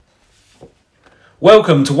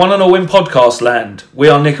Welcome to One and All in Podcast Land. We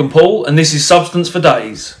are Nick and Paul, and this is Substance for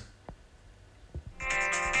Days.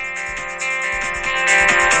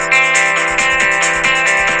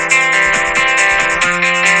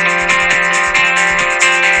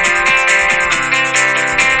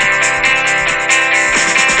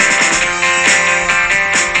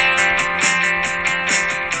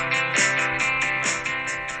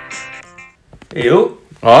 You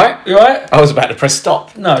Alright? You alright? I was about to press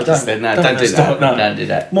stop. No, don't do that. No. Don't do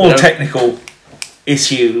that. More technical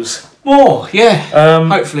issues. More, yeah.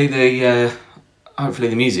 Hopefully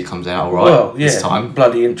the music comes out alright this time.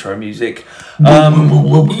 Bloody intro music.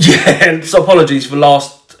 So apologies for I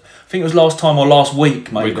think it was last time or last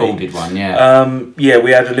week, maybe. Recorded one, yeah.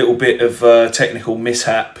 We had a little bit of technical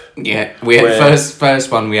mishap. Yeah, we had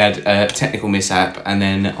first one we had technical mishap, and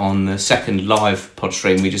then on the second live pod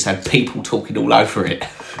stream we just had people talking all over it.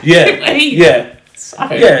 Yeah. So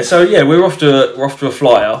we're off to a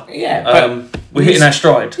flyer. Yeah, we're hitting our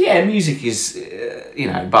stride. Yeah, music is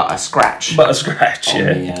but a scratch.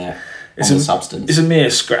 Yeah. On the substance. It's a mere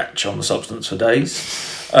scratch on the substance for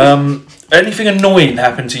days. Anything annoying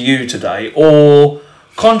happened to you today, or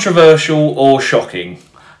controversial or shocking?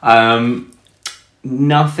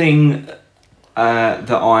 Nothing that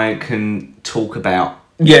I can talk about.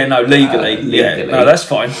 Yeah, no, legally. Yeah, no, that's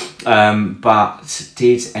fine. But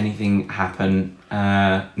did anything happen?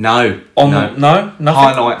 No. No, nothing.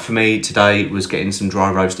 Highlight for me today was getting some dry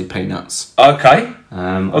roasted peanuts. Okay.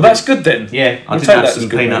 That's good then. Yeah, I didn't have some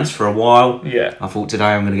peanuts for a while. Yeah. I thought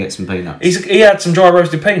today I'm going to get some peanuts. He had some dry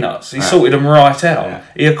roasted peanuts. He sorted them right out. Yeah.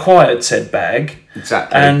 He acquired said bag.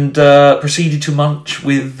 Exactly. And proceeded to munch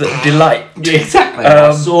with delight. Yeah, exactly.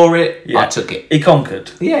 I saw it, I took it. He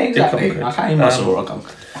conquered. Yeah, exactly. I came, I saw it, I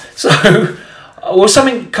conquered. So,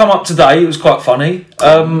 something come up today. It was quite funny.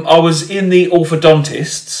 I was in the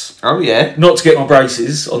orthodontist's. Oh, yeah. Not to get my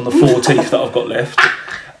braces on the 4 teeth that I've got left.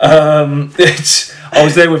 I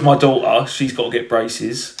was there with my daughter. She's got to get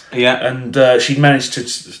braces. Yeah. And she'd managed to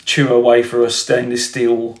chew her way through a stainless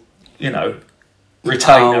steel,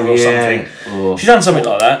 retainer or something. Oh. She's done something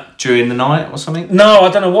like that. During the night or something? No,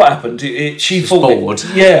 I don't know what happened. She thought bored.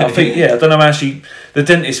 I think. I don't know how the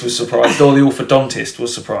dentist was surprised or the orthodontist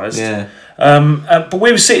was surprised. Yeah. But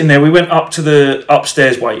we were sitting there. We went up to the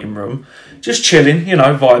upstairs waiting room, just chilling,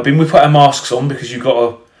 vibing. We put our masks on because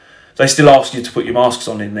they still ask you to put your masks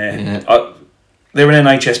on in there. Yeah. They're an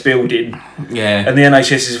NHS building. Yeah. And the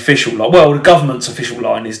NHS's official line, the government's official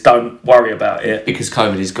line is don't worry about it. Because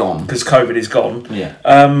COVID is gone. Yeah.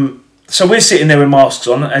 So we're sitting there with masks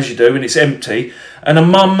on, as you do, and it's empty. And a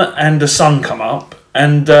mum and a son come up,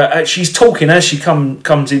 and she's talking as she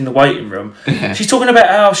comes in the waiting room. Yeah. She's talking about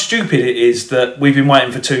how stupid it is that we've been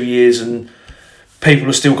waiting for 2 years and people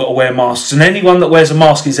have still got to wear masks, and anyone that wears a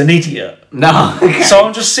mask is an idiot. No. So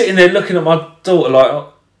I'm just sitting there looking at my daughter like,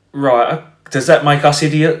 right, does that make us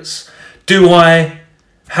idiots? Do I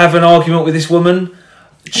have an argument with this woman?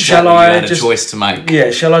 Shall I had a choice to make?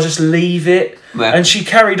 Yeah, shall I just leave it? Yeah. And she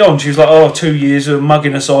carried on. She was like, 2 years of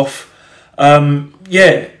mugging us off.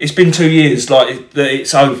 It's been 2 years,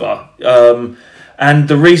 it's over. And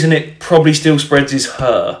the reason it probably still spreads is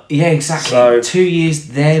her. Yeah, exactly. So, 2 years,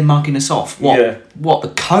 they're mugging us off. What? Yeah. What, the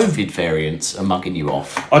COVID variants are mugging you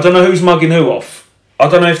off? I don't know who's mugging who off. I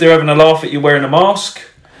don't know if they're having a laugh at you wearing a mask.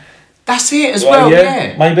 That's it as well,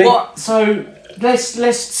 yeah. Maybe. So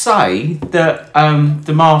let's say that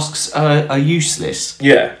the masks are useless.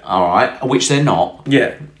 Yeah. All right, which they're not.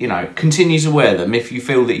 Yeah. Continue to wear them if you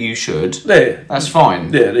feel that you should. Yeah. That's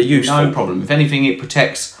fine. Yeah, they're useful. No problem. If anything, it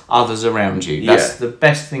protects others around you. That's the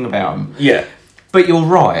best thing about them. Yeah. But you're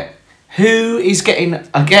right. Who is getting,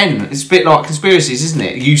 again, it's a bit like conspiracies, isn't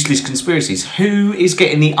it? Useless conspiracies. Who is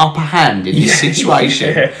getting the upper hand in this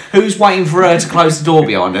situation? Yeah. Who's waiting for her to close the door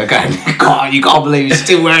behind her going, God, you can't believe you're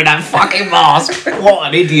still wearing that fucking mask. What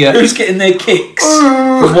an idiot. Who's getting their kicks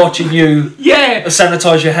from watching you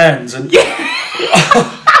sanitise your hands? And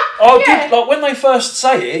when they first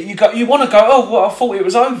say it, you want to go, I thought it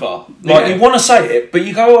was over. You want to say it, but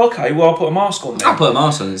you go, okay, well, I'll put a mask on then. I'll put a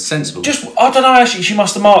mask on, it's sensible. I don't know, actually, she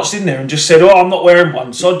must have marched in there and just said, I'm not wearing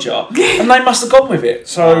one, sod ya. And they must have gone with it.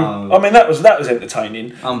 So, that was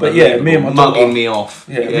entertaining. But yeah, me and my daughter... Mugging me off.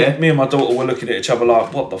 Yeah, me and my daughter were looking at each other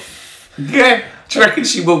like, what the Yeah. Do you reckon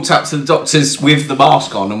she walked up to the doctors with the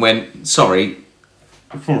mask on and went, sorry.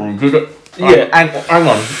 Yeah. Hang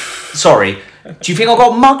on. Sorry. Do you think I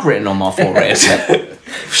got mug written on my forehead? The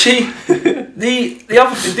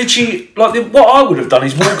other thing, did she what I would have done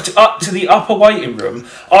is walked up to the upper waiting room.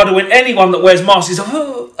 I'd have went, anyone that wears masks is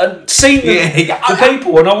and seen the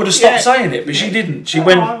people, and I would have stopped saying it, but she didn't. She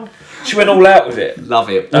went She went all out with it. Love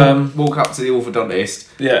it. Walk up to the orthodontist.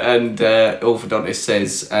 Yeah. And orthodontist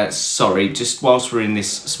says, sorry, just whilst we're in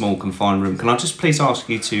this small confined room, can I just please ask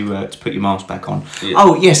you to put your mask back on? Yeah.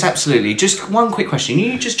 Oh, yes, absolutely. Just one quick question.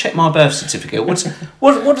 You just check my birth certificate.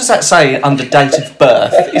 What does that say under date of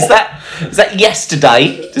birth? Is that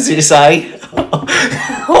yesterday? Does it say?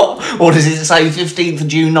 Or does it say 15th of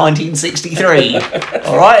June 1963?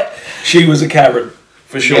 All right? She was a Karen,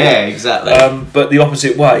 for sure. Yeah, exactly. But the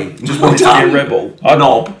opposite way. Just wanted to be a rebel.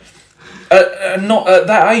 Knob. Not at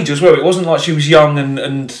that age as well. It wasn't like she was young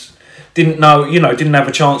and didn't know, didn't have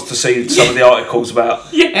a chance to see some of the articles about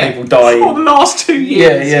people dying. For the last 2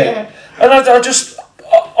 years. Yeah. And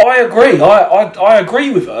I agree. I agree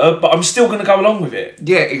with her, but I'm still going to go along with it.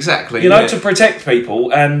 Yeah, exactly. To protect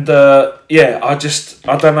people. And I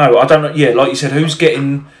don't know. Yeah, like you said, who's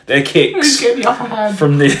getting their kicks? Who's getting the upper hand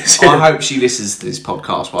from this? I hope she listens to this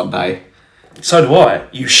podcast one day. So do I.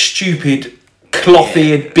 You stupid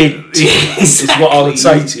cloth-eared bitch. Exactly. Is what I would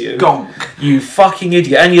say to you. Gonk. You fucking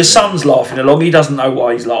idiot. And your son's laughing along. He doesn't know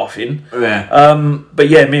why he's laughing. Yeah. But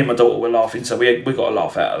yeah, me and my daughter were laughing, so we got a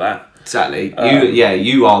laugh out of that. Exactly.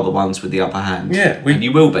 You are the ones with the upper hand. Yeah. And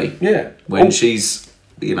you will be. Yeah. When she's,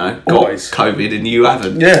 got always. COVID and you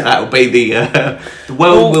haven't. Yeah. That'll be the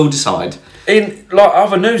world will decide. In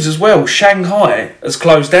other news as well, Shanghai has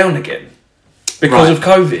closed down again because of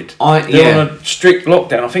COVID. They're on a strict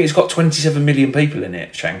lockdown. I think it's got 27 million people in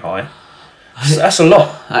it, Shanghai. That's a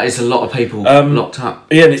lot. That is a lot of people locked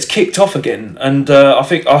up. Yeah, and it's kicked off again. And I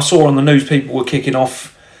think I saw on the news people were kicking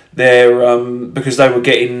off their because they were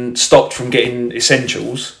getting stopped from getting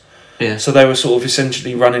essentials. Yeah. So they were sort of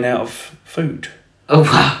essentially running out of food. Oh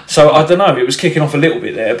wow. So I don't know, it was kicking off a little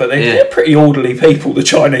bit there, but they're pretty orderly people, the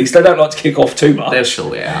Chinese. They don't like to kick off too much. They'll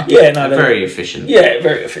sort it out. Yeah, no, they're very efficient. Yeah,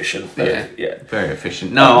 very efficient. Yeah. Very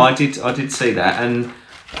efficient. No, I did see that, and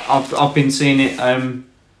I've been seeing it.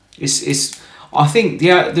 It's I think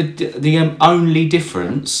the only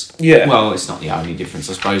difference. Yeah. Well, it's not the only difference.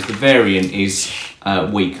 I suppose the variant is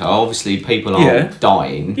weaker. Obviously, people are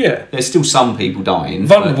dying. Yeah. There's still some people dying.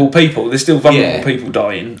 Vulnerable people. There's still vulnerable people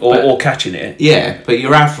dying or catching it. Yeah, but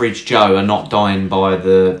your average Joe are not dying by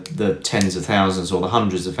the tens of thousands or the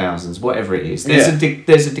hundreds of thousands, whatever it is. There's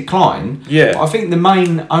a decline. Yeah. I think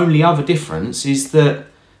the only other difference is that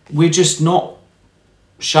we're just not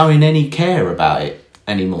showing any care about it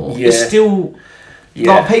anymore. Yeah. It's still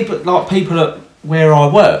like people at where I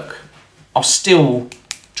work are still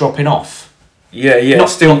dropping off. Yeah. Not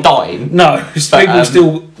still dying. No, people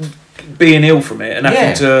still being ill from it and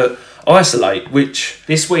having to isolate, which...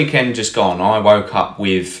 This weekend just gone, I woke up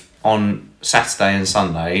with, on Saturday and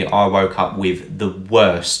Sunday, I woke up with the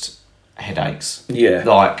worst headaches. Yeah.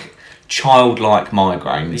 Like, childlike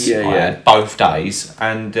migraines. I had both days.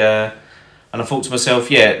 And I thought to myself,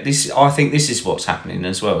 I think this is what's happening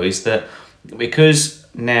as well, is that because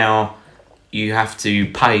now you have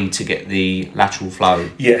to pay to get the lateral flow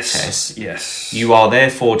test. Yes. You are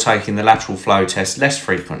therefore taking the lateral flow test less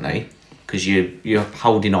frequently because you're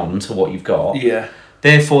holding on to what you've got. Yeah.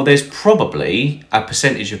 Therefore, there's probably a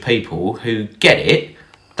percentage of people who get it,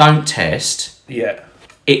 don't test. Yeah.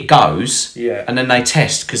 It goes. Yeah. And then they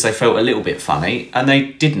test because they felt a little bit funny and they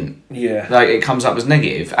didn't. Yeah. Like it comes up as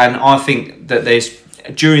negative. And I think that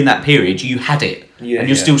during that period you had it and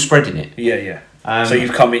you're still spreading it. Yeah. So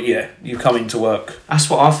you've come into work. That's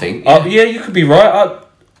what I think. You could be right.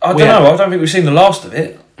 I don't know. I don't think we've seen the last of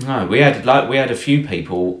it. No, we had a few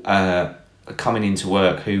people coming into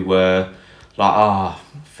work who were like,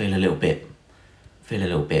 feel a little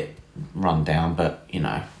bit run down, but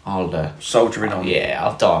I'll soldiering on. Yeah,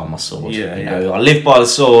 I'll die on my sword. Yeah, I live by the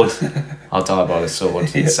sword. I'll die by the sword.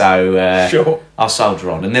 So sure. I'll soldier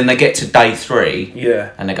on, and then they get to day 3.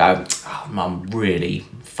 Yeah, and they go, I'm really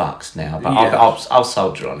fucked now, but I'll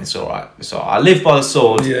soldier on. It's all right. I live by the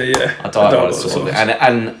sword. Yeah. I die by the sword.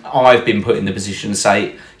 And I've been put in the position to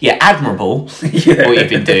say, admirable what you've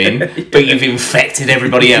been doing, but you've infected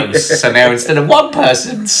everybody else. So now instead of one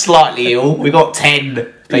person slightly ill, we've got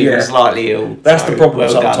 10 people slightly ill. That's the problem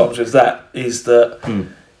sometimes with that, is that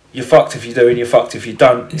you're fucked if you do and you're fucked if you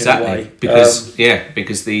don't. Exactly. In a way.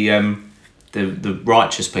 Because the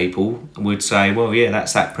righteous people would say, well,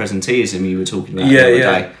 that's that presenteeism you were talking about the other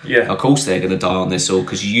day. Yeah. Of course they're going to die on their sword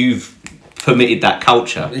because you've permitted that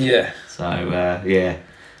culture. Yeah. So,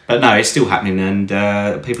 but no, it's still happening and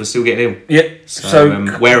people are still getting ill. Yeah.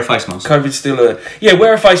 So wear a face mask. COVID's still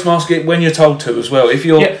wear a face mask when you're told to as well. If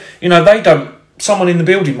you're, they don't, someone in the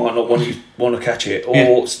building might not want to catch it,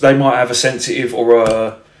 or they might have a sensitive or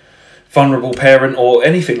a vulnerable parent or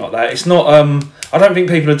anything like that. It's not. I don't think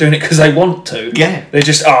people are doing it because they want to. Yeah, they're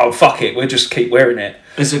just fuck it. We'll just keep wearing it.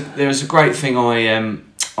 There's a great thing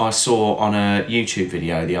I saw on a YouTube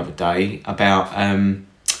video the other day about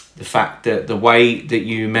the fact that the way that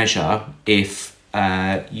you measure if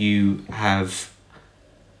you have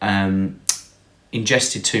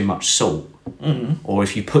ingested too much salt, or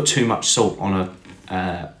if you put too much salt on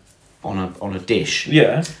a dish,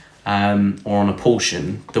 or on a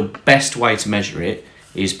portion, the best way to measure it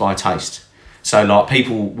is by taste. So like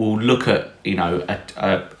people will look at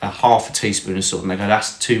a half a teaspoon of salt and they go,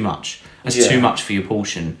 that's too much. That's too much for your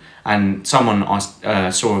portion. And I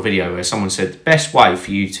saw a video where someone said the best way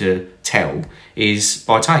for you to tell is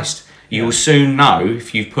by taste. You will soon know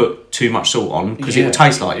if you've put too much salt on because it will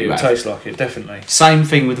taste like it. It will taste like it, definitely. Same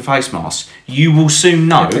thing with the face mask. You will soon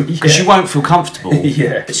know because you won't feel comfortable.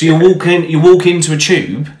 So you walk into a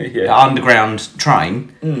tube, an underground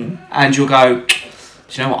train, and you'll go, do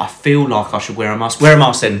you know what? I feel like I should wear a mask. Wear a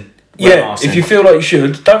mask then. If you feel like you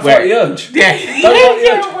should, don't fight the urge. Don't fight the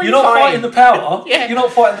urge. You're not fighting the power. You're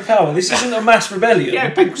not fighting the power. This isn't a mass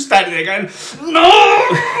rebellion. People standing there going, no!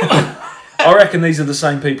 I reckon these are the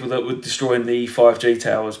same people that were destroying the 5G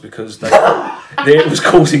towers because it was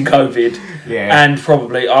causing COVID. Yeah. And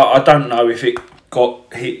probably, I don't know if it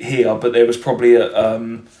got hit here, but there was probably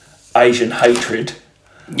Asian hatred.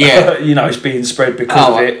 Yeah. It's being spread because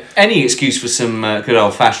of it. Any excuse for some good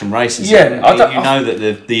old-fashioned racism. Yeah. You know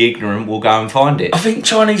that the ignorant will go and find it. I think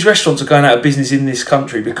Chinese restaurants are going out of business in this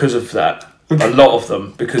country because of that. A lot of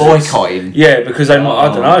them because boycotting. Because they might.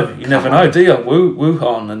 I don't know. You never know, do you?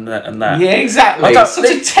 Wuhan and that. Yeah, exactly. Such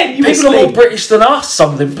a tenuous people are more British than us.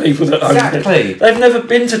 Some of them people that own it. They've never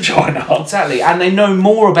been to China. Exactly, and they know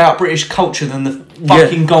more about British culture than the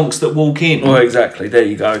fucking gonks that walk in. Well, exactly. There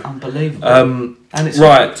you go. Unbelievable. And it's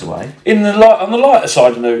right away. On the lighter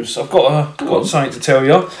side of news, I've got something to tell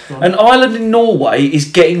you. An island in Norway is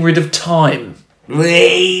getting rid of time.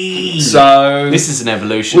 So this is an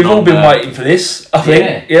evolution. We've all been waiting for this, I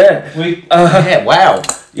think. Wow.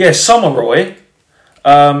 Sommeroy,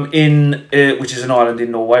 which is an island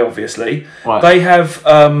in Norway, obviously. Right. They have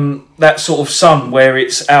that sort of sun where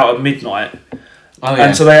it's out at midnight.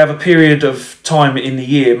 And so they have a period of time in the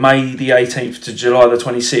year, May the 18th to July the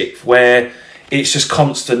 26th, where it's just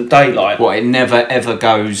constant daylight. It never ever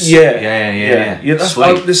goes. Yeah.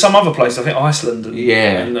 There's some other place, I think Iceland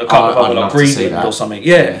and a couple of other, like Greenland or something.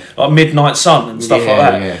 Like midnight sun and stuff like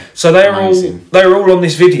that. Yeah. So they're all on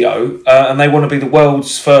this video, and they want to be the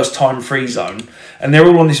world's first time-free zone, and they're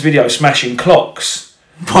all on this video smashing clocks.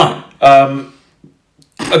 Right.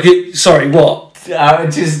 Okay. Sorry. What?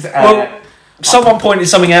 Someone pointed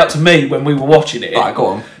something out to me when we were watching it. Right, go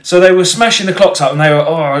on. So they were smashing the clocks up and they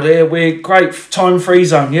were, we're great, time-free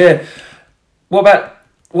zone, yeah. What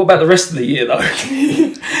about the rest of the year, though?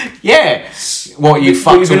 What, you're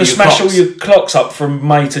going to smash all your clocks up from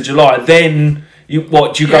May to July, then you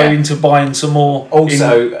go into buying some more?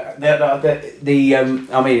 Also,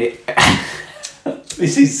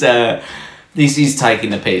 this is taking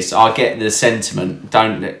the piss. I get the sentiment.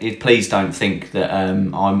 Please don't think that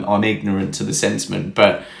I'm ignorant to the sentiment.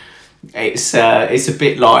 But it's a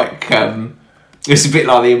bit like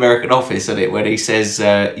the American Office, isn't it? When he says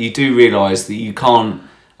you do realise that you can't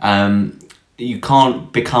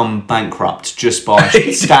become bankrupt just by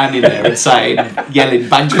standing there and yelling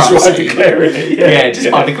bankruptcy. Just by declaring it.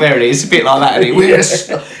 Just by declaring it. It's a bit like that.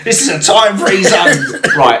 This is a time-free zone,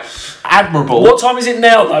 right? Admirable. What time is it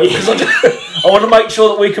now, though? Because I want to make sure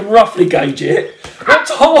that we can roughly gauge it.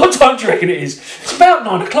 What time do you reckon it is? It's about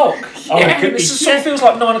 9 o'clock. I reckon. It sort of feels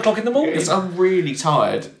like 9 o'clock in the morning. I'm really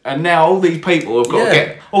tired, and now all these people have got to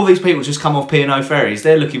get. All these people just come off P&O ferries.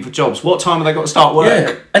 They're looking for jobs. What time have they got to start work?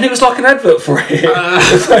 Yeah, and it was like an advert for it.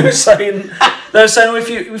 They were saying,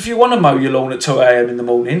 if you want to mow your lawn at 2 a.m. in the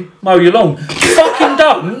morning, mow your lawn. Fucking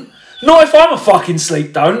don't. Not if I'm a fucking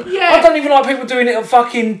sleep don't. Yeah. I don't even like people doing it at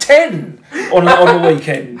fucking 10 on the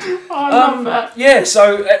weekend. I love that. Yeah,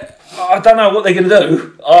 so I don't know what they're going to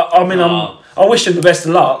do. I wish them the best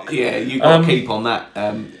of luck. Yeah, you've got to keep on that.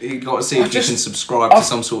 You've got to see if you can subscribe to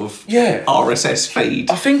some sort of RSS feed.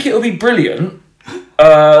 I think it'll be brilliant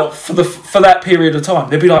for that period of time.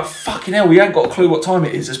 They'll be like, fucking hell, we ain't got a clue what time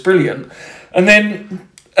it is. It's brilliant. And then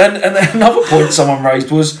another point someone raised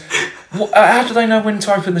was, how do they know when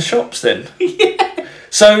to open the shops then? Yeah.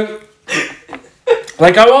 So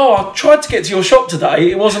they go, I tried to get to your shop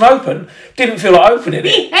today. It wasn't open. Didn't feel like opening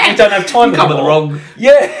it. We don't have time anymore. You come at the wrong...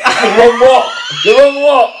 Yeah, the wrong what? The wrong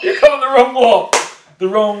what? You come at the wrong what? The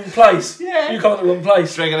wrong place. Yeah. You come at the wrong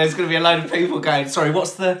place. Do you reckon there's going to be a load of people going, sorry,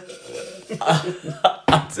 what's the...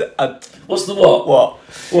 What's the what? What?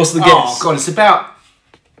 What's the guess? Oh God, it's about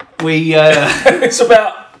It's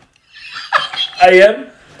about AM.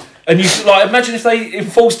 And you like imagine if they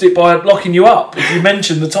enforced it by locking you up if you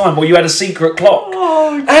mentioned the time or you had a secret clock.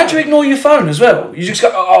 Oh, how do you ignore your phone as well? You just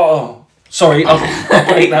go, sorry, I'll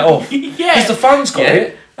take that off. Yeah, because the phone's got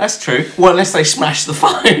it. That's true. Well, unless they smash the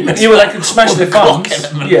phone. Yeah, well, they can smash the phones.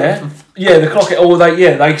 Yeah, the clock. Or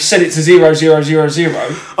they set it to 0000.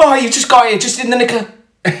 Oh, you've just got here, just in the nick of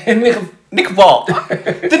what?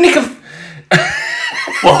 The nick of.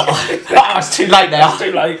 What? Oh, it's too late now. It's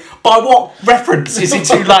too late. By what reference is it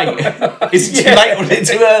too late? Is it too late or is it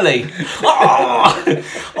too early?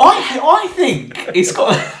 I think it's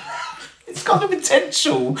got the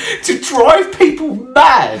potential to drive people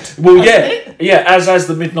mad. Well, as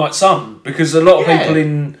the midnight sun, because a lot of people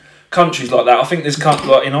in countries like that, I think there's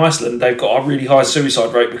like in Iceland, they've got a really high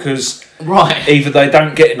suicide rate because either they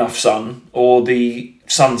don't get enough sun or the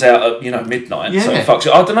sun's out at midnight, so it fucks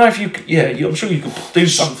it. I don't know if I'm sure you could do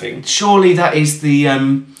something. Surely that is the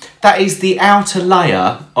outer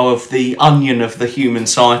layer of the onion of the human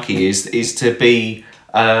psyche is to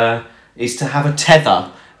have a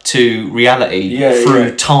tether to reality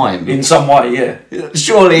through time in some way.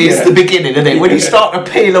 Surely it's the beginning, isn't it? When you start to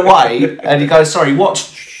peel away and you go, sorry, what?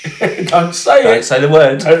 Don't say Don't say the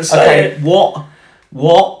word. Don't say it. What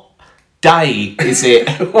day is it?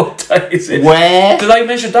 What day is it? Where? Do they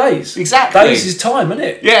measure days? Exactly. Days is time, isn't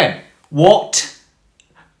it? Yeah. What?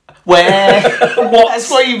 Where? What? That's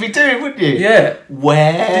what you'd be doing, wouldn't you? Yeah.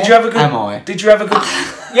 Where did you have a good, am I? Did you have a good...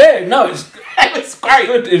 Yeah, no, it was great.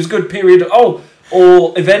 It was a good period. Or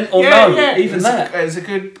event, or even that. It was a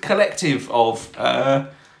good collective of... all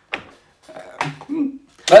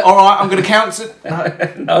right, I'm going to count to...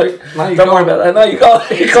 No, don't worry about that. No, you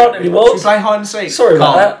can't anymore. Should we play hide and seek? Sorry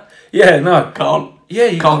about that. Yeah, no. Can't. Yeah,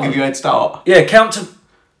 you can't. Give you a head start. Yeah, count to...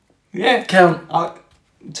 Yeah. Count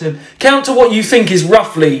to what you think is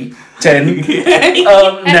roughly 10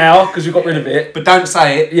 now, because we got rid of it. But don't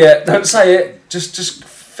say it. Yeah, don't say it. Just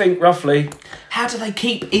think roughly. How do they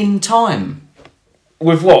keep in time?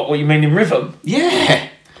 With what? What you mean in rhythm? Yeah.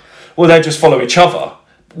 Well, they just follow each other.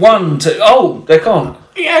 1, 2... Oh, they can't.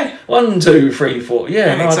 Yeah. 1, 2, 3, 4.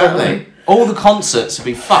 Yeah, no, exactly. I don't know. All the concerts would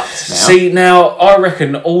be fucked now. See, now, I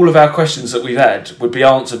reckon all of our questions that we've had would be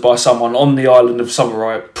answered by someone on the island of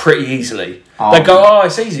Samurai pretty easily. They'd go,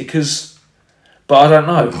 it's easy, because... But I don't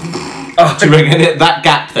know. Do you reckon that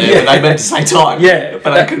gap there where they meant to say time? Yeah.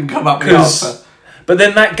 But they couldn't come up with the answer. But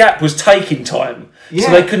then that gap was taking time. Yeah.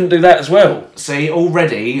 So they couldn't do that as well. See,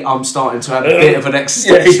 already I'm starting to have a bit of an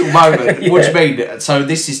existential moment. What do you mean? So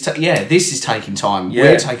this is this is taking time. Yeah.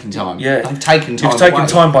 We're taking time. Yeah. They've taken time. You've taken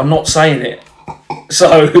time by not saying it.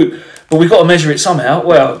 So, but we've got to measure it somehow.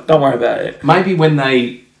 Well, don't worry about it. Maybe when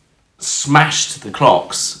they smashed the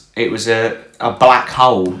clocks, it was a black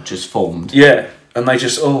hole just formed. Yeah, and they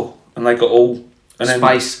just and they got all and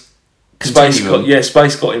space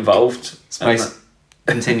got involved. Space.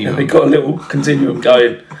 Continuum. We got a little continuum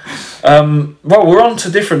going. Well, we're on to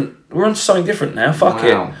something different now. Fuck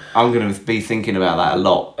it. I'm going to be thinking about that a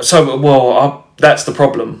lot. So, that's the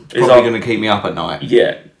problem. It's probably going to keep me up at night.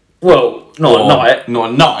 Yeah. Well, not at night. Not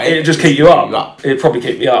at night. It'd just keep you up. It'd probably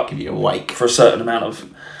keep you up. Keep you awake. For a certain amount of...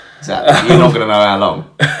 Exactly. You're not going to know how long.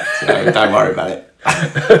 So don't worry about it.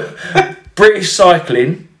 British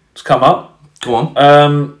cycling has come up. Go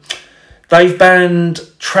on. They've banned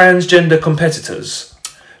transgender competitors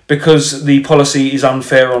because the policy is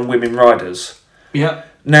unfair on women riders. Yeah.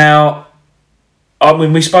 Now, I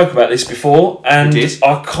mean, we spoke about this before, and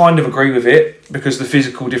I kind of agree with it because the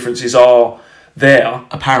physical differences are there.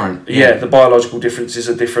 Apparent. Yeah, the biological differences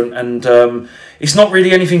are different, and it's not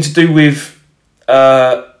really anything to do with,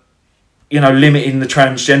 limiting the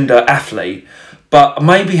transgender athlete, but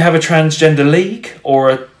maybe have a transgender league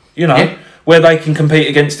or where they can compete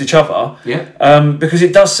against each other. Yeah. Because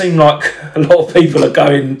it does seem like a lot of people are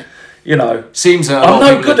going, Seems I'm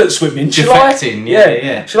no good at swimming. Defecting.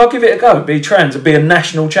 Yeah. Shall I give it a go? Be trans and be a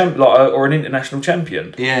national champion, or an international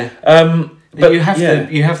champion? Yeah. But you have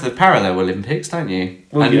the Parallel Olympics, don't you?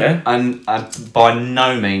 Well, and by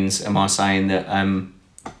no means am I saying that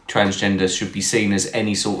transgender should be seen as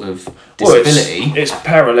any sort of disability. Well, it's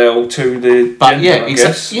parallel to the gender,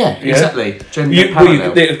 exactly. Gender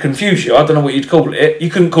parallel. It would confuse you. I don't know what you'd call it. You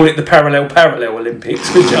couldn't call it the Parallel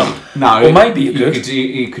Olympics, could you? No. Or maybe you could.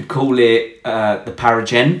 You could call it the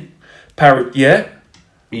Paragen.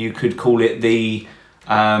 You could call it the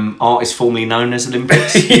artist formerly known as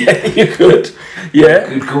Olympics. Yeah, you could.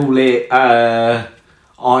 Yeah. You could call it I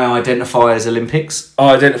identify as Olympics.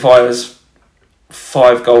 I identify as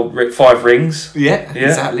 5 rings. Yeah,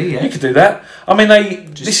 exactly. Yeah, you could do that. I mean,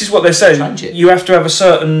 this is what they're saying. You have to have a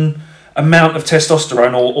certain amount of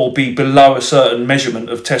testosterone, or be below a certain measurement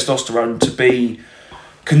of testosterone to be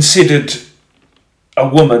considered a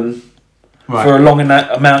woman for a long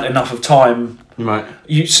amount enough of time. Right.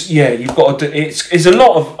 You've got to do. It's a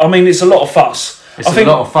lot of. I mean, it's a lot of fuss. It's a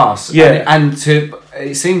lot of fuss. Yeah, and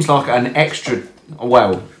it seems like an extra.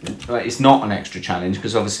 Well, it's not an extra challenge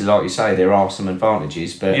because obviously, like you say, there are some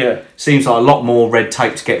advantages, but it seems like a lot more red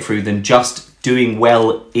tape to get through than just doing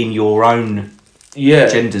well in your own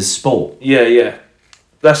gender's sport. Yeah.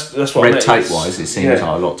 That's what red tape wise, it seems like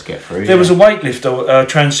a lot to get through. There was a weightlifter, a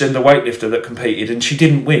transgender weightlifter that competed, and she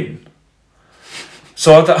didn't win.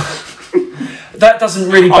 So that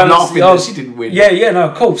doesn't really balance. I'm laughing that she didn't win. Yeah, no,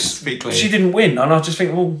 of course. She didn't win, and I just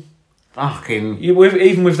think, well,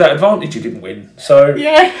 even with that advantage, you didn't win. So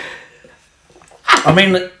yeah. I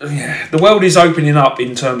mean, the world is opening up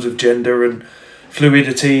in terms of gender and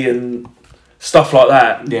fluidity and stuff like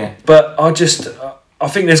that. Yeah. But I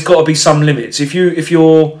think there's got to be some limits. If you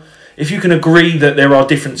can agree that there are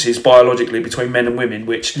differences biologically between men and women,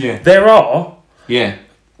 which there are. Yeah.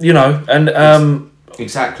 You know, and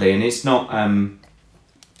exactly, and it's not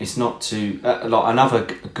to like another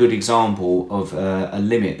good example of a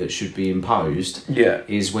limit that should be imposed. Yeah.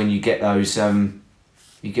 Is when you get those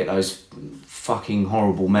fucking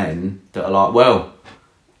horrible men that are like, well,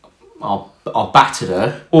 I battered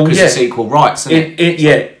her because it's equal rights, isn't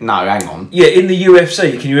it? No, hang on. Yeah, in the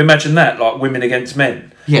UFC, can you imagine that? Like women against men.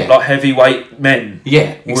 Yeah. Like heavyweight men.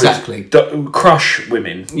 Yeah, exactly. Crush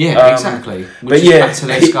women. Yeah, exactly. But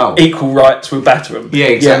equal rights will batter them. Yeah,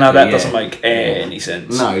 exactly. Yeah, no, that doesn't make any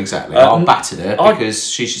sense. No, exactly. I battered her because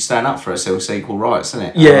she should stand up for herself. It's equal rights, isn't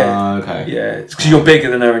it? Yeah. Okay. Yeah, it's because you're bigger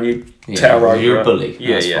than her and you tower over her. You're a bully.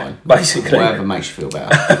 That's fine. Basically. Whatever makes you feel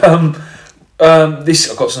better.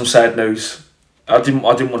 I've got some sad news. I didn't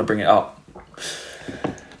want to bring it up.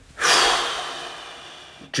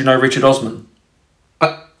 Do you know Richard Osman?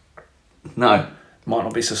 No. Might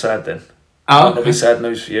not be so sad then. Might not be sad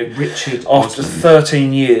news for you. Richard After Osman.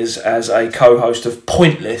 13 years as a co-host of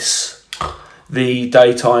Pointless, the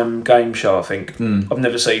daytime game show, I think. I've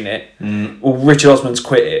never seen it. Well, Richard Osman's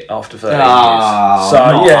quit it after 13 years.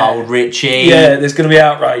 So, old Richie. Yeah, there's going to be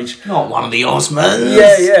outrage. Not one of the Osmans.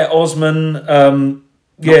 Yeah, Osman.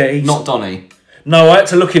 He's not Donny. No, I had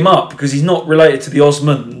to look him up because he's not related to the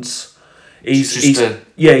Osmonds.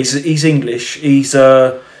 He's English. He's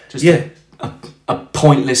a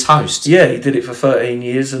pointless host. Yeah, he did it for 13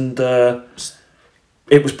 years and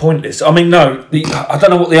it was pointless. I mean, no, I don't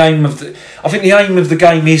know what the aim of the... I think the aim of the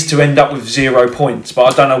game is to end up with 0 points,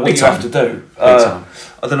 but I don't know what you have to do. I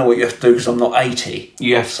don't know what you have to do because I'm not 80.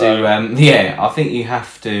 You have to... I think you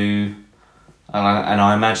have to... And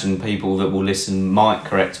I imagine people that will listen might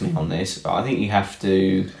correct me on this, but I think you have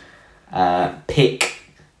to pick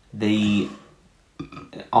the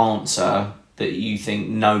answer that you think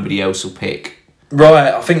nobody else will pick.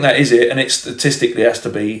 Right, I think that is it, and it statistically has to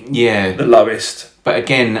be the lowest. But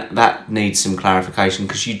again, that needs some clarification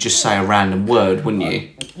because you'd just say a random word, wouldn't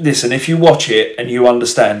you? Listen, if you watch it and you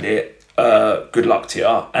understand it, good luck to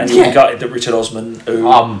you. And you're gutted that Richard Osman, who...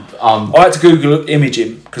 I had to Google image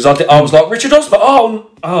him because I was like, Richard Osman,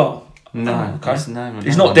 no, okay. No,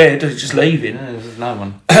 he's not dead, he's just leaving. No, there's no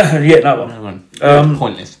one. No one.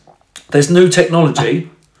 Pointless. There's new technology.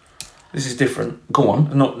 This is different. Go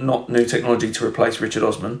on. Not new technology to replace Richard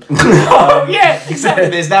Osman. Yeah, exactly.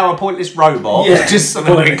 There's now a pointless robot. Yeah, just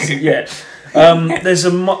there's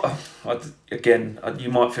a... Again, you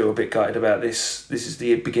might feel a bit gutted about this. This is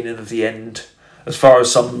the beginning of the end, as far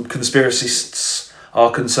as some conspiracists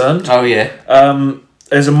are concerned. Oh, yeah.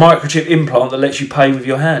 There's a microchip implant that lets you pay with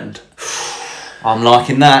your hand. I'm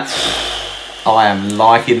liking that. I am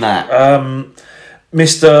liking that.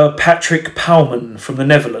 Mr. Patrick Palman from the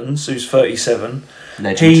Netherlands, who's 37,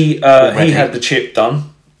 Legend. He had the chip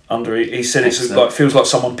done. He said it feels like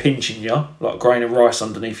someone pinching you, like a grain of rice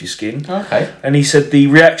underneath your skin. Okay. And he said the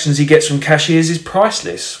reactions he gets from cashiers is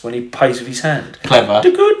priceless when he pays with his hand. Clever.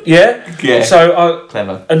 Good. Yeah. Yeah. So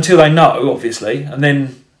clever. Until they know, obviously, and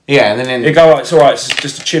then. Yeah, and then they go, it's all right. It's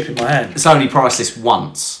just a chip in my hand. It's only priceless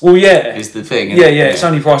once. Well, yeah, is the thing. Yeah. It's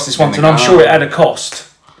only priceless once, and I'm sure it had a cost.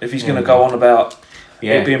 If he's going to go on about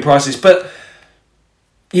it being priceless, but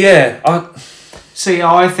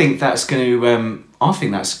I think that's going to. I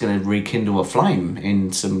think that's going to rekindle a flame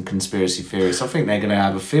in some conspiracy theories. I think they're going to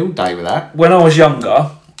have a field day with that. When I was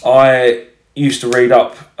younger, I used to read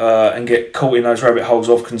up and get caught in those rabbit holes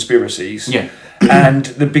of conspiracies. Yeah. And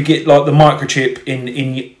the microchip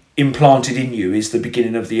in implanted in you is the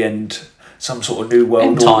beginning of the end. some sort of new world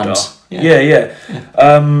End order. times. Yeah.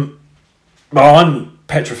 Well, I'm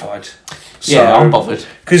petrified. So, I'm bothered.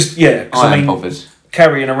 Because I mean, bothered.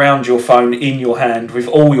 Carrying around your phone in your hand with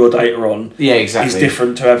all your data on, exactly, is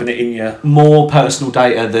different to having it in your more personal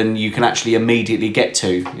data than you can actually immediately get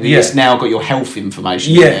to. It's now got your health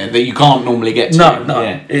information in there that you can't normally get to.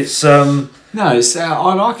 No. It's no, it's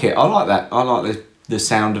I like it. I like that. I like the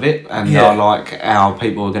sound of it, and I like how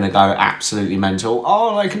people are going to go absolutely mental.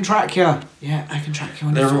 Oh, they can track you. Yeah, they can track you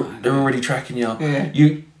on your phone. They're already tracking you. Yeah.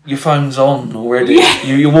 Your phone's on already. Yeah.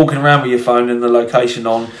 You're walking around with your phone and the location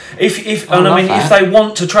on. If they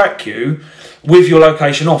want to track you with your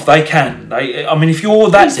location off, they can. If you're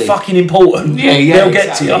that fucking important, they'll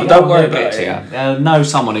get to you. Don't worry about it. They'll know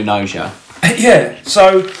someone who knows you. Yeah.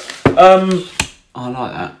 So, I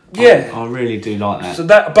like that. Yeah, I really do like that. So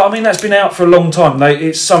that's been out for a long time.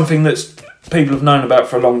 It's something that's people have known about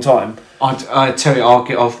for a long time. I tell you, I'll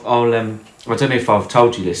I don't know if I've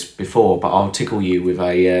told you this before, but I'll tickle you with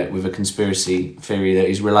a conspiracy theory that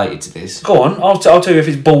is related to this. Go on, I'll tell you if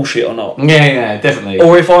it's bullshit or not. Yeah, definitely.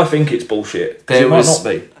 Or if I think it's bullshit, because it might not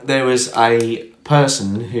be. There was a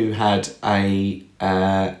person who had a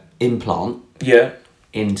implant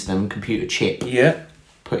into them, computer chip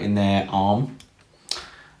put in their arm,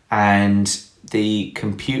 and the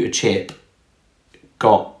computer chip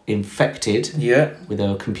got infected with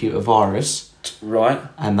a computer virus. Right.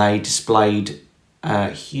 And they displayed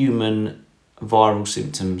human viral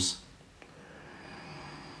symptoms.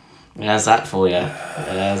 How's that for you?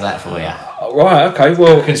 Right, okay,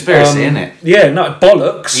 well... Conspiracy, isn't it? Yeah, no,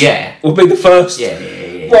 bollocks. Yeah. Will be the first.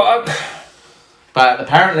 Yeah. Well, but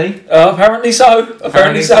apparently... Apparently so. Who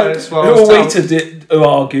are we to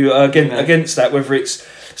argue against that, whether it's...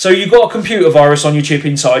 So you got a computer virus on your chip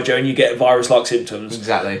inside you and you get virus-like symptoms.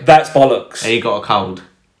 Exactly. That's bollocks. You got a cold.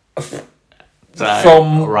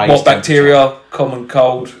 From what bacteria? Common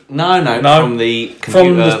cold? No. From the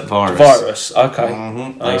computer virus. Okay.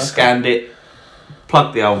 Mm-hmm. They scanned it,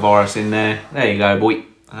 plugged the old virus in there. There you go, boy.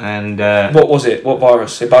 And what was it? What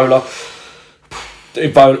virus? Ebola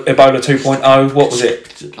 2.0. What was it?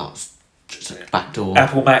 Just a backdoor.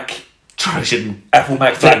 Apple Mac. Trojan. Apple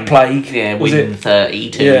Mac Black Plague. Yeah, Win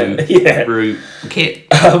 32. Root kit.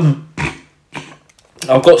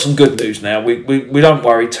 I've got some good news now. We don't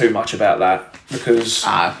worry too much about that because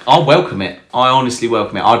I welcome it. I honestly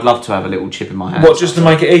welcome it. I'd love to have a little chip in my hand. What, just to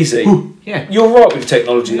make it easy? Yeah. You're right with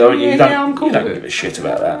technology, though, aren't you? I'm cool. You don't give a shit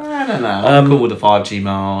about that. I don't know. I'm cool with the 5G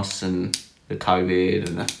masks and the COVID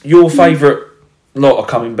and Your favourite lot are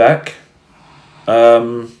coming back.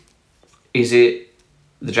 Is it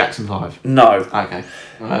the Jackson 5? No. Okay.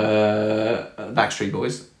 Backstreet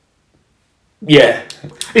Boys. Yeah.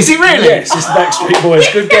 Is it really? Yes, it's the Backstreet Boys.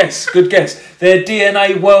 Good guess. Their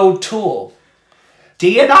DNA World Tour.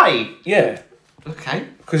 DNA? Yeah. Okay.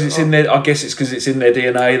 Because it's in their... I guess it's because it's in their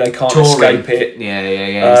DNA. They can't escape it.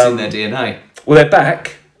 Yeah. It's in their DNA. Well, they're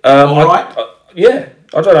back. All right.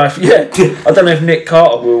 I don't know if Nick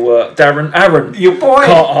Carter will... Aaron. Your boy.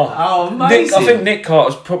 Carter. Oh, amazing. I think Nick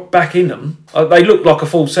Carter's back in them. They look like a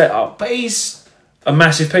full setup. But he's... a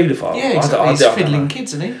massive paedophile. Yeah, exactly. He's fiddling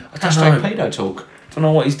kids, isn't he? Hashtag pedo talk. I don't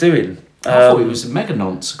know what he's doing. I thought he was a mega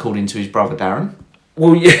nonce, according to his brother Darren.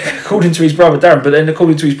 Well, yeah, according to his brother Darren, but then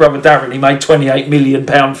according to his brother Darren, he made £28 million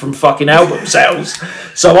from fucking album sales.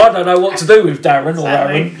 So I don't know what to do with Darren or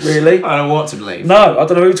Aaron, really. I don't know what to believe. No, I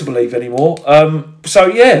don't know who to believe anymore. So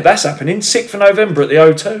yeah, that's happening. 6th of November at the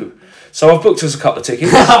O2. So I've booked us a couple of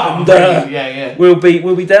tickets. And, yeah. We'll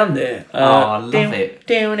be down there. I love it.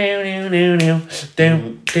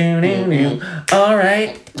 All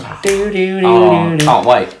right. Can't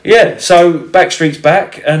wait. Yeah. So Backstreet's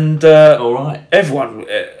back, and all right. Everybody.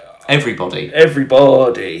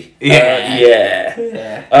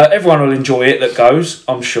 Yeah. Everyone will enjoy it that goes,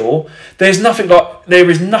 I'm sure. There is nothing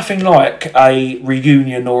like a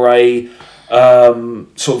reunion or a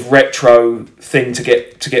sort of retro thing to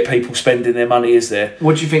get people spending their money, is there?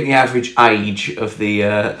 What do you think the average age of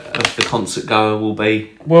the concert goer will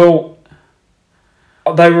be? Well,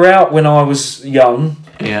 they were out when I was young.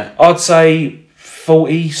 Yeah. I'd say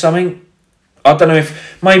 40 something. I don't know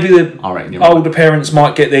if maybe the older parents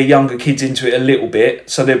might get their younger kids into it a little bit,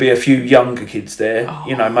 so there'll be a few younger kids there,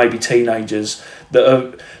 maybe teenagers that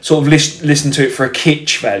are sort of listen to it for a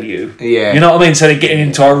kitsch value. Yeah. You know what I mean? So they're getting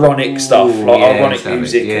into ironic stuff, ironic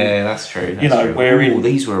music. Yeah, that's true. Where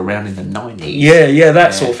these were around in the 90s. Yeah,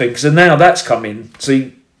 that sort of thing. So now that's come in.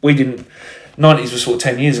 See, we didn't... 90s was sort of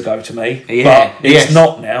 10 years ago to me, but it's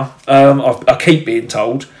not now. I keep being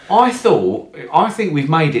told. I think we've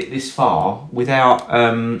made it this far without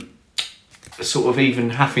sort of even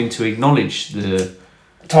having to acknowledge the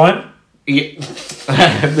time.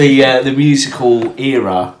 the musical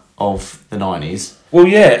era of the 90s. Well,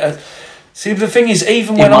 yeah. See, the thing is,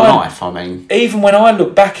 even when I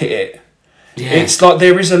look back at it, it's like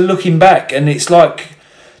there is a looking back, and it's like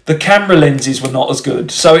the camera lenses were not as good,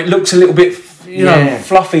 so it looks a little bit,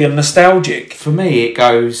 fluffy and nostalgic. For me, it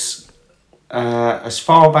goes as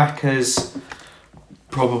far back as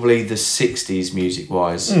probably the 60s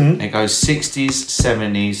music-wise. It goes 60s,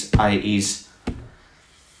 70s, 80s,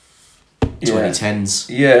 2010s.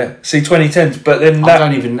 Yeah, see 2010s, but then I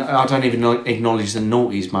don't even acknowledge the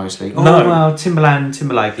noughties mostly. Oh, no. Well,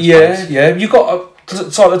 Timberlake. Yeah. You got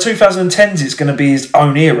it's like the 2010s. It's going to be his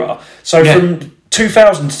own era. So from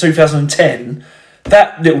 2000 to 2010,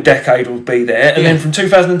 that little decade will be there, and then from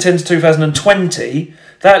 2010 to 2020,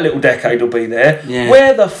 that little decade will be there. Yeah.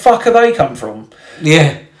 Where the fuck have they come from?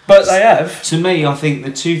 Yeah. But they have. To me, I think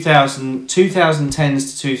the 2010s to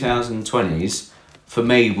 2020s for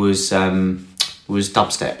me was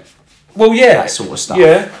dubstep. Well, yeah, that sort of stuff.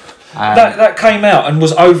 Yeah, that came out and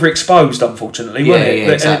was overexposed, unfortunately, wasn't it?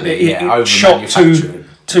 Yeah, exactly. It shot to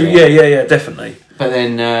yeah, definitely. But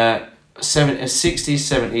then 60s,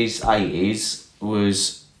 70s, 80s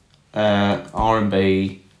was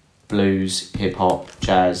R&B, blues, hip hop,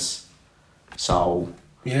 jazz, soul.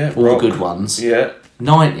 Yeah, all rock. The good ones. Yeah.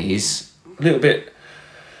 90s, a little bit.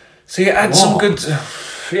 So it had some good.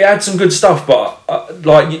 It had some good stuff, but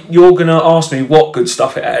like you're gonna ask me what good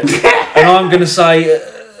stuff it had, and I'm gonna say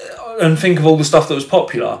and think of all the stuff that was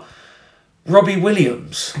popular. Robbie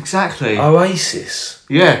Williams, exactly. Oasis,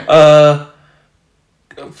 yeah.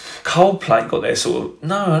 Coldplay got their sort of.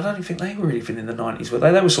 No, I don't think they were even in the 90s, were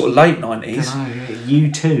they? They were sort of late 90s.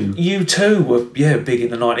 U2. U2 were big in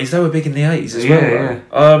the 90s. They were big in the 80s as well. Yeah.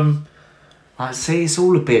 Right? I see. It's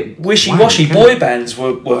all a bit wishy-washy. Boy bands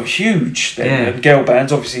were huge then, and girl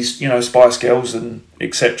bands, obviously, Spice Girls and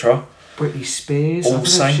etc. Britney Spears. All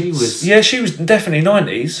Saints. She was. Yeah, she was definitely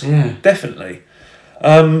 90s. Yeah, definitely.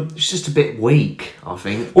 It's just a bit weak, I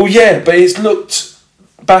think. Well, yeah, but it's looked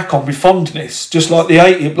back on with fondness, just like the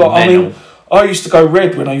 80s. Like, I mean, I used to go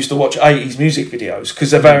red when I used to watch 80s music videos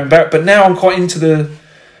because they're very embarrassing. But now I'm quite into the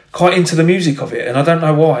music of it, and I don't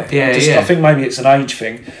know why. I think maybe it's an age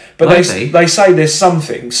thing. But they say there's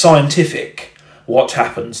something scientific what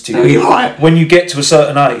happens to you when you get to a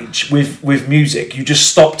certain age with music. You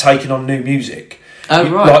just stop taking on new music. Oh,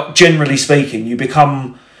 right. Like, generally speaking, you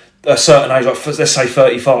become a certain age, like let's say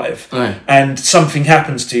 35, and something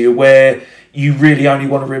happens to you where you really only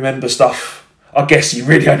want to remember stuff. I guess you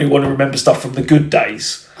really only want to remember stuff from the good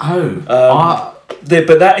days. But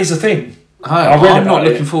that is a thing. I'm not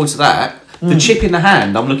looking forward to that. The chip in the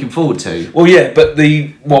hand, I'm looking forward to. Well, yeah, but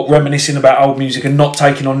reminiscing about old music and not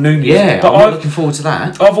taking on new music. Yeah, but I'm looking forward to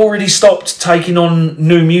that. I've already stopped taking on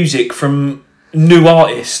new music from new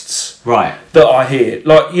artists. Right. That I hear.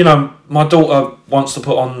 Like, my daughter wants to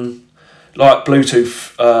put on, like,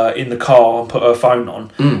 Bluetooth in the car and put her phone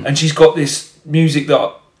on. And she's got this music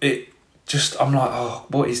that I'm like, oh,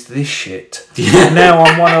 what is this shit? Yeah. Now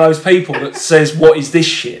I'm one of those people that says, what is this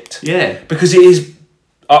shit? Yeah. Because it is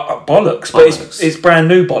bollocks, but it's brand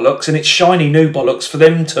new bollocks, and it's shiny new bollocks for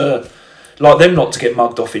them to, like, them not to get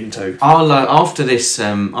mugged off into. I'll after this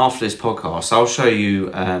podcast, I'll show you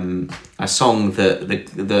a song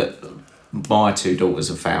that my two daughters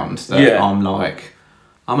have found that I'm like,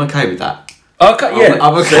 I'm okay with that. Okay, yeah,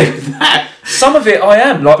 I'm okay with that. Some of it I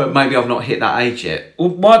am, like, but maybe I've not hit that age yet. Well,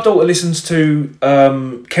 my daughter listens to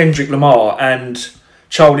Kendrick Lamar and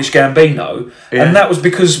Childish Gambino, and that was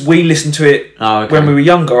because we listened to it when we were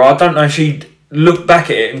younger. I don't know if she'd look back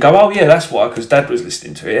at it and go, "Oh yeah, that's why," because Dad was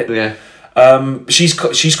listening to it. Yeah.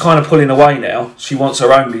 She's kind of pulling away now. She wants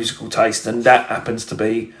her own musical taste, and that happens to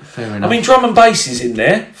be. Fair enough. I mean, drum and bass is in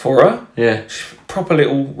there for her. Yeah. Proper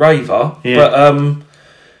little raver. Yeah. But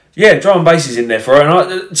yeah, drum and bass is in there for her,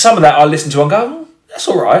 and some of that I listen to and go, that's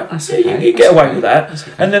all right. That's okay. You get away with that.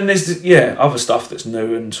 Okay. And then there's other stuff that's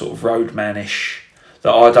new and sort of roadmanish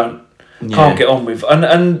that I can't get on with,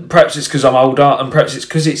 and perhaps it's because I'm older, and perhaps it's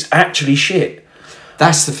because it's actually shit.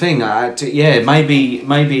 That's the thing.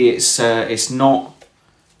 Maybe it's not.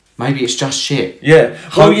 Maybe it's just shit. Yeah.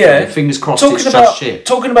 Hopefully, fingers crossed. Just shit.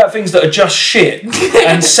 Talking about things that are just shit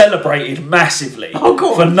and celebrated massively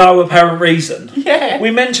for no apparent reason. Yeah.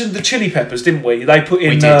 We mentioned the Chili Peppers, didn't we? They put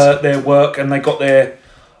in their work and they got their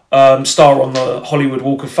star on the Hollywood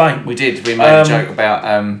Walk of Fame. We did. We made a joke about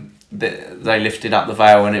they lifted up the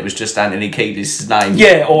veil and it was just Anthony Kiedis' name.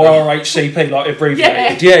 Yeah, or RHCP, like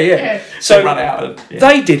abbreviated. Yeah. So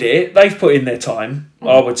they did it. They've put in their time,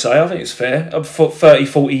 I would say. I think it's fair. For 30,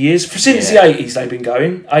 40 years. Since the 80s they've been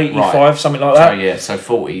going. 85, something like that. So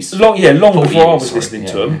 40s. Long before I was listening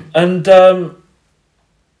to them. And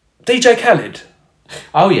DJ Khaled.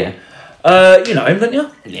 Oh, yeah. You know him, don't you?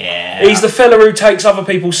 Yeah. He's the fella who takes other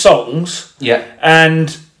people's songs. Yeah. And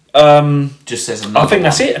just says another I think one.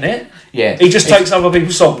 That's it, isn't it? Yeah. He just takes other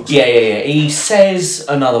people's songs. Yeah. He says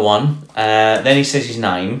another one. Then he says his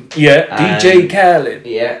name. Yeah. DJ Khaled.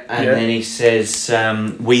 Yeah. And then he says,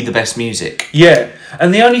 "We the best music." Yeah.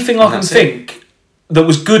 And the only thing I can think that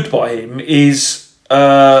was good by him is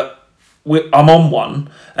I'm on one,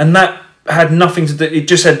 and that had nothing to do. It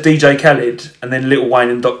just said DJ Khaled and then Lil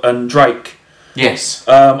Wayne and Drake. Yes.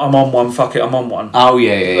 I'm on one. Fuck it, I'm on one. Oh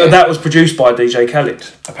yeah. That was produced by DJ Khaled.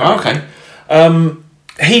 Apparently. Oh, okay.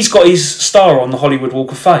 He's got his star on the Hollywood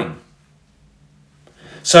Walk of Fame.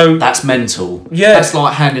 So that's mental. Yeah. That's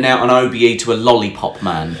like handing out an OBE to a lollipop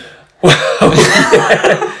man.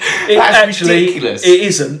 That's ridiculous. It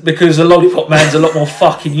isn't, because a lollipop man's a lot more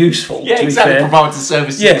fucking useful. Yeah, exactly. Provides a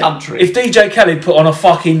service to the country. If DJ Khaled put on a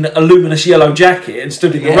fucking luminous yellow jacket and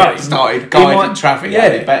stood in the rain, started guiding traffic,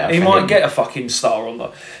 he might get a fucking star on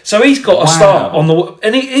the. So he's got a star on the,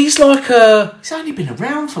 and he's like a. He's only been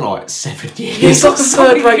around for like 7 years. He's like a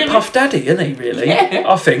third-rate Puff Daddy, isn't he? Really? Yeah.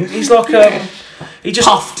 I think he's like a. He just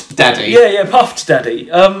Puffed Daddy. Yeah, Puffed Daddy.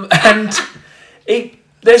 And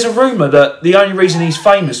there's a rumour that the only reason he's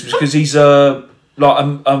famous was because he's an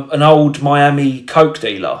old Miami coke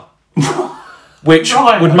dealer, which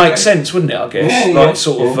would make sense, wouldn't it? I guess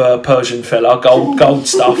sort of Persian fella, gold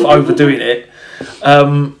stuff, overdoing it.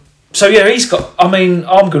 So yeah, he's got. I mean,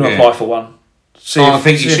 I'm going to apply for one. I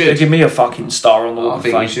think you should. They give me a fucking star on the Walk of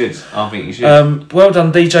Fame. I think you should. Well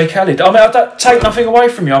done, DJ Khaled. I mean, I don't take nothing away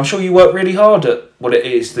from you. I'm sure you work really hard at what it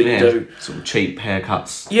is that you do. Sort of cheap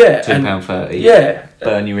haircuts. Yeah. £2.30. Yeah.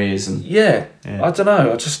 Burn your ears and. Yeah. I don't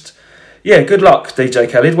know. Good luck, DJ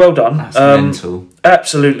Khaled. Well done. That's mental.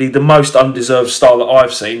 Absolutely the most undeserved star that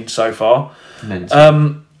I've seen so far.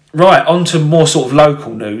 Mental. Right, on to more sort of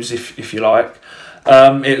local news, if you like.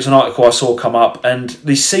 It was an article I saw come up, and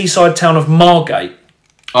the seaside town of Margate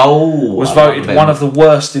was voted one of the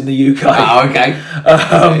worst in the UK. Oh, okay.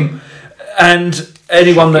 And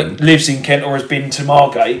anyone that lives in Kent or has been to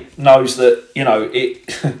Margate knows that, you know,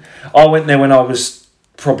 I went there when I was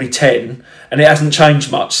probably 10, and it hasn't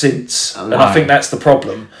changed much since. Oh, no. And I think that's the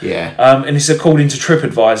problem. Yeah. And it's according to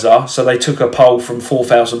TripAdvisor, so they took a poll from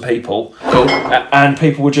 4,000 people, and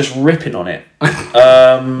people were just ripping on it,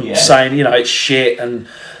 saying, you know, it's shit, and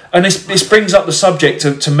this brings up the subject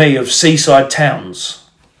to me of seaside towns.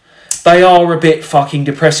 They are a bit fucking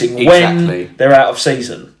depressing when they're out of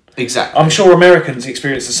season. Exactly. I'm sure Americans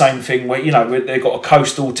experience the same thing where, you know, they've got a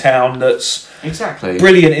coastal town that's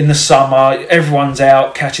brilliant in the summer, everyone's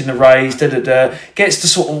out catching the rays, gets to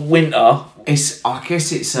sort of winter. I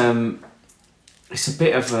guess it's a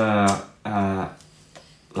bit of a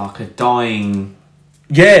like a dying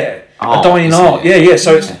art, a dying art. Yeah.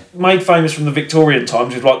 So it's made famous from the Victorian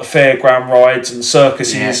times with like the fairground rides and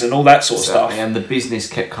circuses and all that sort of stuff. And the business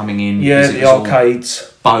kept coming in. Yeah, the arcades.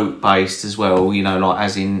 Boat based as well, you know, like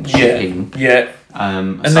as in shipping. Yeah.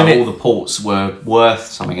 And so all the ports were worth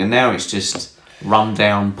something, and now it's just run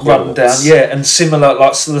down ports. And similar,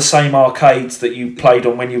 like the same arcades that you played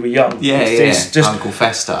on when you were young. It's just Uncle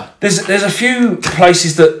Fester. There's a few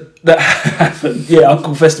places that happen. Yeah,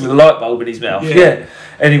 Uncle Fester with a light bulb in his mouth. Yeah.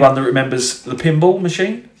 Anyone that remembers the pinball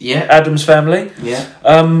machine? Yeah. Addams Family. Yeah.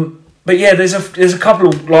 But yeah, there's a couple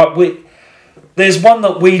of there's one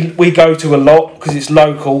that we go to a lot because it's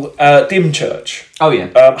local. Dymchurch. Oh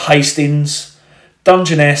yeah. Hastings,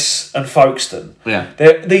 Dungeness, and Folkestone. Yeah.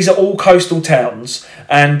 These are all coastal towns,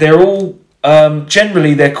 and they're all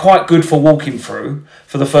generally they're quite good for walking through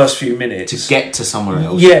for the first few minutes to get to somewhere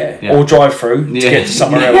else. Yeah. Or drive through to get to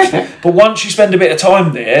somewhere else. But once you spend a bit of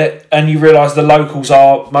time there, and you realise the locals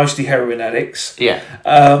are mostly heroin addicts. Yeah.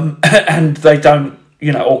 And they don't.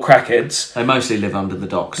 You know, or crackheads. They mostly live under the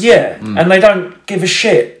docks. Yeah, and they don't give a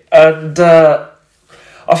shit. And I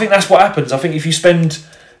think that's what happens. I think if you spend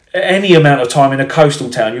any amount of time in a coastal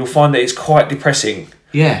town, you'll find that it's quite depressing.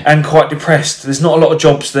 Yeah. And quite depressed. There's not a lot of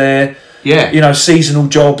jobs there. Yeah. You know, seasonal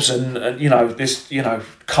jobs and you know, there's, you know,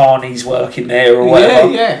 carnies working there or whatever.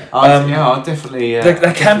 Yeah. I definitely...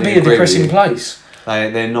 they can be a depressing place.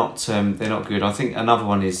 They're not good. I think another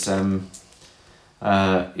one is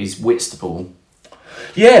Whitstable.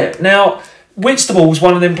 Yeah, now Whitstable's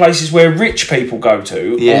one of them places where rich people go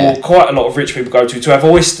to, or quite a lot of rich people go to have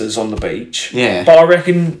oysters on the beach. Yeah. But I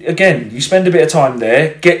reckon, again, you spend a bit of time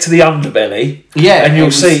there, get to the underbelly, and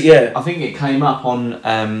you'll see. I think it came up on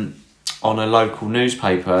a local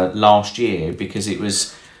newspaper last year because it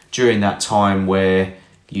was during that time where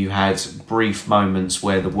you had brief moments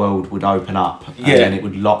where the world would open up and then it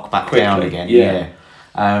would lock back down again. Yeah.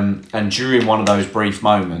 And during one of those brief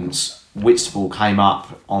moments, Whitstable came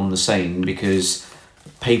up on the scene because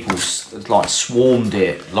people like swarmed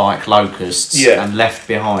it like locusts and left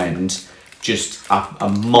behind just a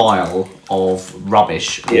mile of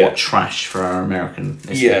rubbish or trash for our American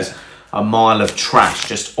listeners. A mile of trash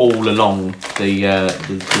just all along the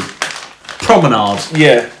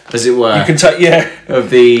promenade, as it were. You can take of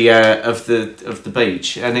the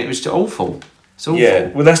beach, and it was just awful. It's awful. Yeah,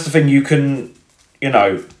 well, that's the thing. You can,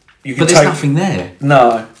 but there's nothing there.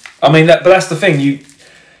 No. I mean, but that's the thing.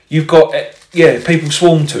 You've got people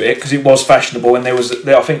swarmed to it because it was fashionable, and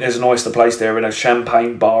I think there's an oyster place there and a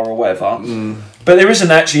champagne bar or whatever. But there isn't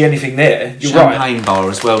actually anything there. You're champagne bar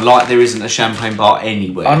as well. Like there isn't a champagne bar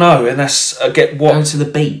anywhere. I know, and that's Go to the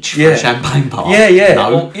beach for a champagne bar. Yeah.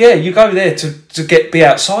 No. Well, you go there to be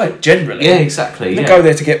outside generally. Yeah, exactly. You go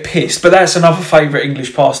there to get pissed, but that's another favourite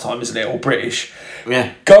English pastime, isn't it, or British?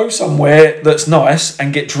 Yeah. Go somewhere that's nice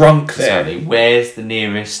and get drunk there. Exactly. Where's the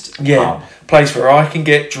nearest pub? Place where I can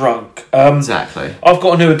get drunk. Exactly. I've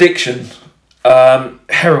got a new addiction.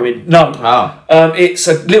 Heroin. No. It's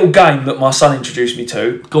a little game that my son introduced me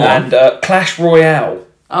to. Go on. And Clash Royale.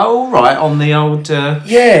 Oh, right. On the old old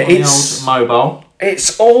mobile.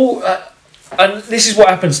 It's all... and this is what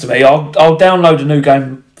happens to me. I'll download a new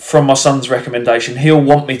game from my son's recommendation. He'll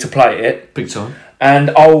want me to play it. Big time.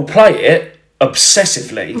 And I'll play it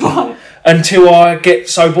obsessively. Right. Until I get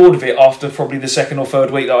so bored of it after probably the second or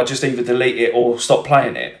third week that I just either delete it or stop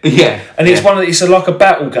playing it. Yeah. And it's it's like a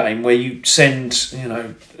battle game where you send,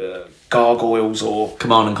 gargoyles or...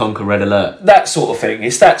 Command and Conquer Red Alert. That sort of thing.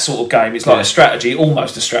 It's that sort of game. It's like a strategy,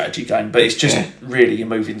 almost a strategy game, but it's just really you're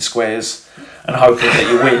moving squares and hoping that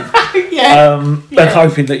you win. And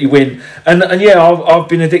hoping that you win. And I've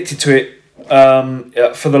been addicted to it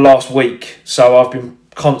for the last week, so I've been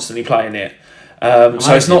constantly playing it.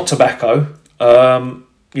 So it's not tobacco.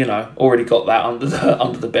 Already got that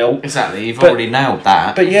under the belt. Exactly, you've already nailed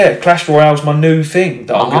that. But Clash Royale's my new thing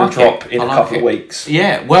that I'm going to drop in a couple of weeks.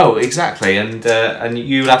 Yeah, well, exactly, and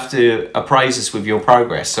you'll have to appraise us with your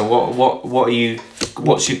progress. So what are you?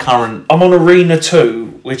 What's your current? I'm on Arena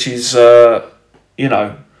 2, which is I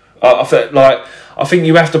think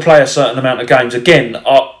you have to play a certain amount of games. Again,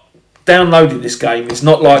 downloading this game is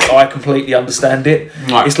not like I completely understand it.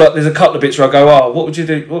 Right. It's like there's a couple of bits where I go, what would you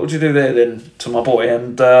do there then to my boy,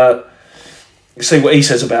 and see what he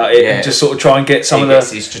says about it, and just sort of try and get some of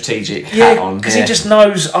his strategic hat on. Because he just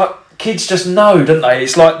knows. Kids just know, don't they?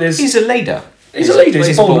 It's like he's a leader. He's a leader.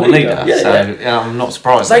 He's a born leader. I'm not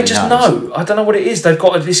surprised. They just know. I don't know what it is. They've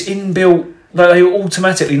got this inbuilt. They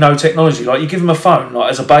automatically know technology. Like you give them a phone,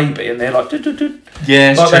 like as a baby, and they're like,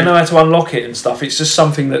 yeah, like they know how to unlock it and stuff. It's just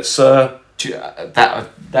something that's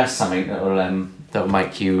that's something that'll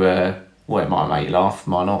make you. It might make you laugh,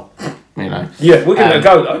 might not. Yeah, we'll give it a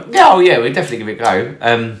go though. We'll definitely give it a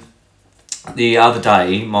go. The other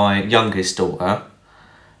day, my youngest daughter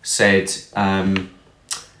said,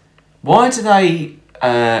 "Why do they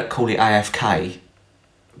call it AFK?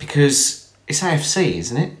 Because it's AFC,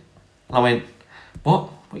 isn't it?" And I went, "What?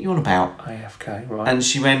 What are you on about?" AFK, right. And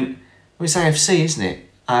she went, "Well, it's AFC, isn't it?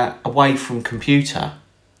 Away from computer."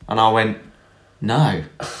 And I went, "No.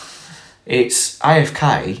 It's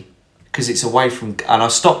AFK because it's away from..." And I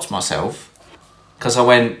stopped myself because I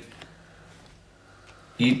went,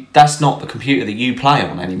 "That's not the computer that you play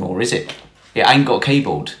on anymore, is it? It ain't got a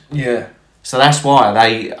keyboard." Yeah. So that's why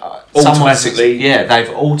they... they've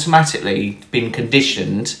automatically been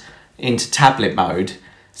conditioned into tablet mode.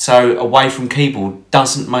 So away from keyboard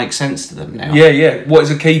doesn't make sense to them now. Yeah. What is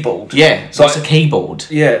a keyboard? Yeah. So what's a keyboard?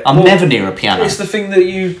 Yeah. I'm never near a piano. It's the thing that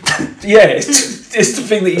you... it's the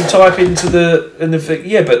thing that you type into the thing.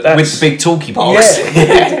 Yeah, but that's... With the big talkie box.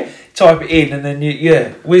 Yeah. Type it in and then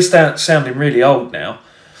we're sounding really old now.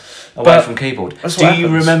 Away from keyboard. Do you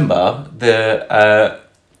remember the...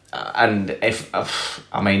 and if...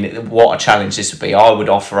 what a challenge this would be. I would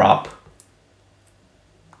offer up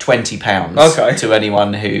 £20 to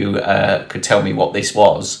anyone who could tell me what this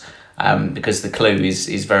was, because the clue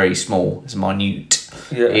is very small, it's minute.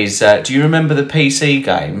 Yeah. Do you remember the PC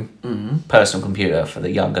game, personal computer for the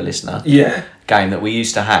younger listener? Yeah. Game that we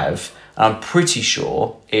used to have. I'm pretty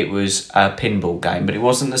sure it was a pinball game, but it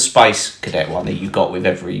wasn't the Space Cadet one that you got with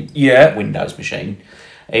every Windows machine.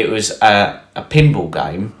 It was a pinball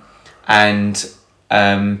game, and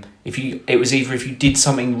it was either if you did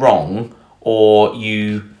something wrong or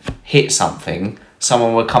you hit something,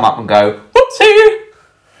 someone would come up and go, "Whoopsie!"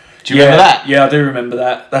 Do you remember that? Yeah, I do remember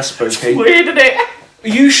that. That's spooky. Weird, isn't it? Are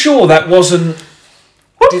you sure that wasn't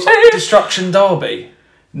Destruction Derby?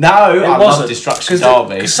 No, it wasn't Destruction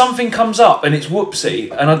Derby. Because something comes up and it's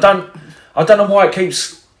Whoopsie, and I don't know why it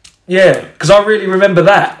keeps. Yeah, because I really remember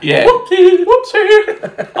that. Yeah. Whoopsie.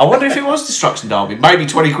 I wonder if it was Destruction Derby. Maybe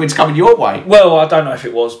 20 quid's coming your way. Well, I don't know if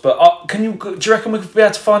it was, but do you reckon we could be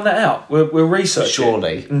able to find that out? We'll research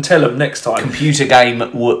Surely. it and tell them next time. Computer game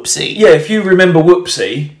Whoopsie. Yeah, if you remember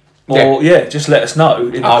Whoopsie, or just let us know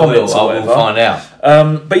in the comments or whatever. I will find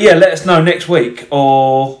out. But yeah, let us know next week,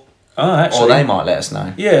 or they might let us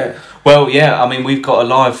know. Yeah. Well, yeah. I mean, we've got a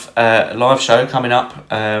live show coming up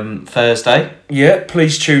Thursday. Yeah,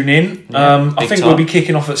 please tune in. I think we'll be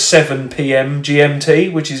kicking off at 7 p.m.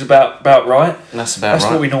 GMT, which is about right. That's right. That's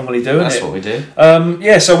what we normally do. That's what we do.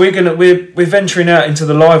 So we're venturing out into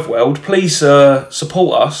the live world. Please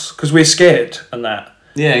support us because we're scared and that.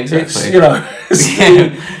 Yeah, exactly.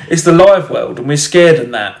 It's the live world and we're scared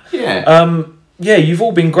and that. Yeah. You've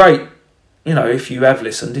all been great. If you have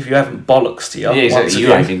listened, if you haven't, bollocks to you. Yeah, exactly.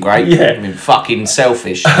 You ain't been great. Yeah. You've been fucking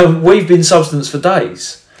selfish. We've been substance for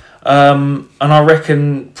days. And I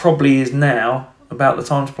reckon probably is now about the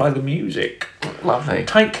time to play the music. Lovely.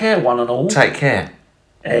 Take care, one and all. Take care.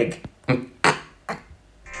 Egg.